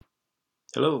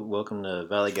Hello, welcome to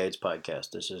Valley Guides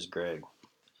Podcast. This is Greg.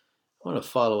 I want to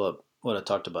follow up what I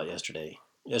talked about yesterday.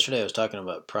 Yesterday I was talking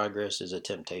about progress is a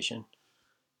temptation,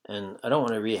 and I don't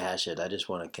want to rehash it. I just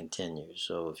want to continue.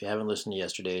 So if you haven't listened to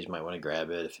yesterday's, you might want to grab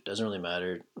it. If it doesn't really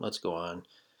matter, let's go on.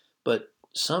 But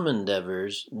some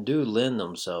endeavors do lend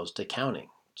themselves to counting,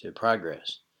 to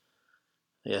progress.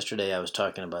 Yesterday I was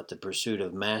talking about the pursuit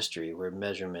of mastery where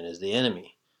measurement is the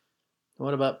enemy.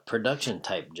 What about production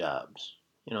type jobs?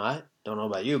 I don't know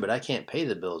about you, but I can't pay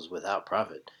the bills without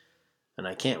profit. And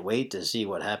I can't wait to see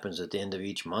what happens at the end of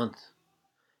each month.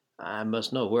 I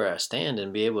must know where I stand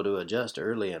and be able to adjust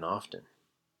early and often.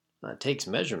 It takes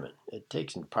measurement, it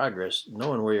takes progress,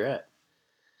 knowing where you're at.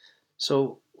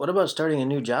 So, what about starting a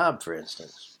new job, for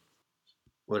instance?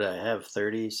 Would I have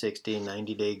 30, 60,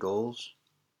 90-day goals?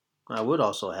 I would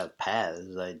also have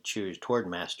paths I'd choose toward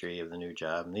mastery of the new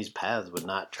job, and these paths would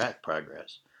not track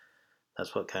progress.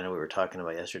 That's what kind of we were talking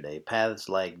about yesterday. Paths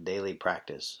like daily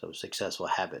practice of successful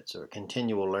habits or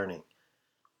continual learning.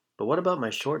 But what about my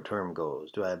short term goals?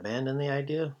 Do I abandon the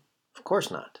idea? Of course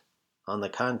not. On the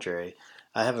contrary,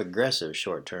 I have aggressive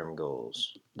short term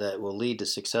goals that will lead to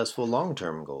successful long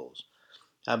term goals.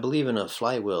 I believe in a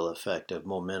flywheel effect of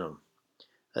momentum.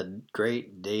 A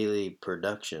great daily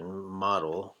production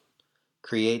model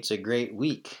creates a great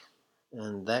week,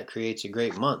 and that creates a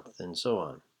great month, and so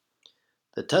on.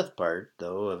 The tough part,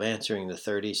 though, of answering the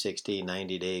 30, 60,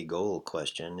 90-day goal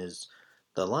question is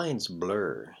the lines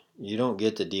blur. You don't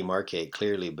get to demarcate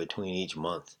clearly between each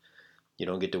month. You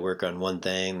don't get to work on one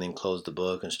thing, then close the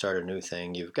book and start a new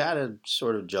thing. You've got to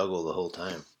sort of juggle the whole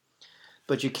time.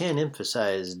 But you can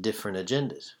emphasize different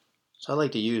agendas. So I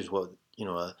like to use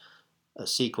a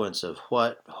sequence of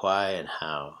what, why, and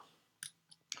how.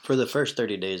 For the first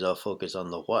 30 days, I'll focus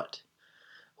on the what.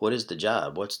 What is the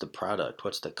job? What's the product?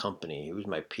 What's the company? Who's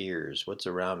my peers? What's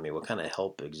around me? What kind of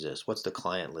help exists? What's the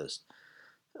client list?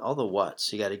 All the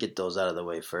what's. You got to get those out of the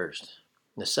way first.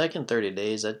 In the second 30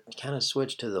 days, I kind of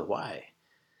switch to the why.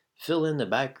 Fill in the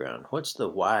background. What's the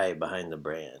why behind the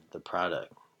brand, the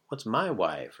product? What's my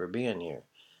why for being here?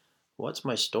 What's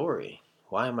my story?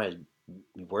 Why am I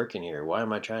working here? Why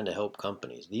am I trying to help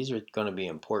companies? These are going to be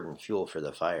important fuel for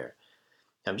the fire.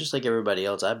 I'm just like everybody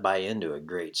else. I buy into a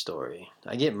great story.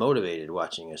 I get motivated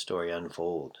watching a story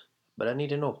unfold, but I need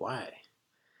to know why.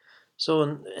 So,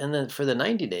 and then for the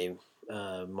 90-day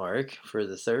mark, for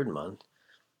the third month,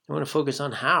 I want to focus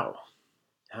on how.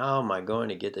 How am I going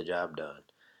to get the job done?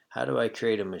 How do I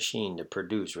create a machine to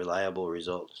produce reliable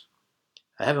results?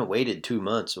 I haven't waited 2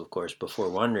 months, of course,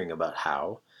 before wondering about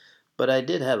how, but I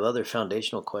did have other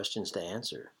foundational questions to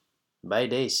answer. By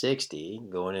day 60,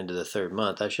 going into the third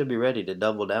month, I should be ready to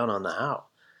double down on the how.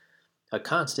 A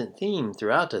constant theme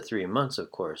throughout the 3 months, of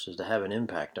course, is to have an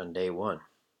impact on day one.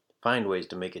 Find ways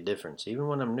to make a difference, even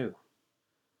when I'm new.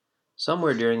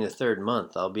 Somewhere during the third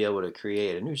month, I'll be able to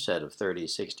create a new set of 30,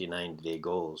 60, 90-day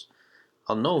goals.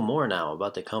 I'll know more now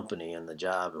about the company and the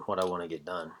job and what I want to get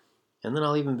done. And then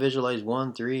I'll even visualize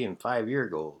 1, 3, and 5 year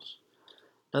goals.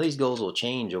 Now, these goals will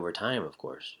change over time, of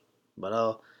course, but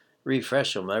I'll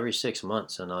refresh them every 6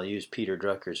 months and I'll use Peter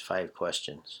Drucker's 5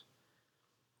 questions.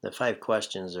 The 5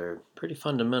 questions are pretty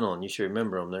fundamental and you should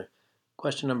remember them.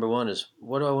 Question number 1 is,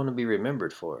 what do I want to be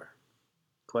remembered for?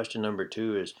 Question number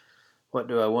 2 is, what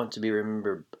do I want to be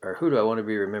remembered, or who do I want to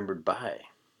be remembered by?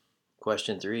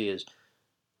 Question 3 is,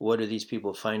 what do these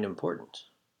people find important?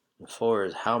 And 4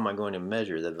 is, how am I going to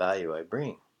measure the value I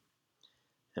bring?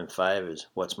 And 5 is,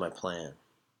 what's my plan?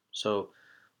 So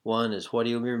 1 is, what do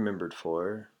you be remembered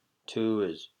for? 2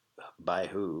 is, by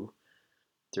who?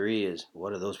 3 is,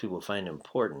 what do those people find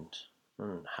important?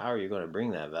 And how are you going to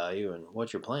bring that value? And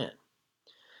what's your plan?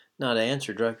 Now, to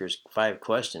answer Drucker's 5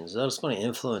 questions, that's going to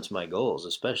influence my goals,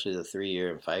 especially the 3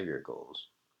 year and 5 year goals.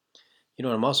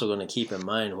 I'm also going to keep in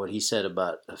mind what he said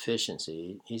about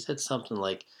efficiency. He said something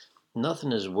like,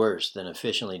 nothing is worse than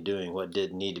efficiently doing what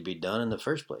did need to be done in the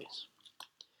first place.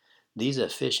 These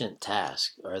efficient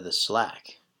tasks are the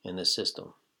slack in the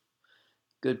system.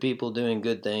 Good people doing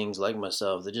good things like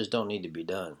myself that just don't need to be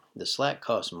done. The slack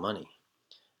costs money.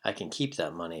 I can keep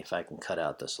that money if I can cut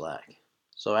out the slack.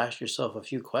 So ask yourself a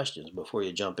few questions before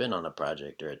you jump in on a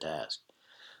project or a task,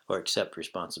 or accept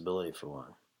responsibility for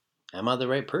one. Am I the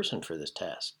right person for this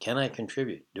task? Can I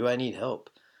contribute? Do I need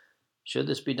help? Should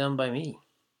this be done by me?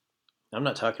 I'm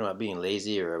not talking about being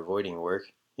lazy or avoiding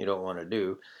work you don't want to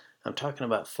do. I'm talking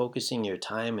about focusing your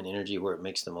time and energy where it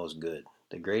makes the most good,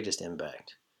 the greatest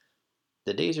impact.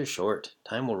 The days are short,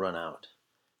 time will run out.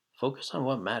 Focus on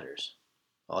what matters.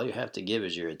 All you have to give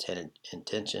is your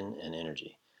intention and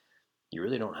energy. You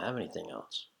really don't have anything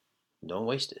else. Don't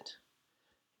waste it.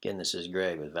 Again, this is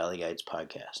Greg with Valley Guides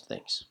Podcast. Thanks.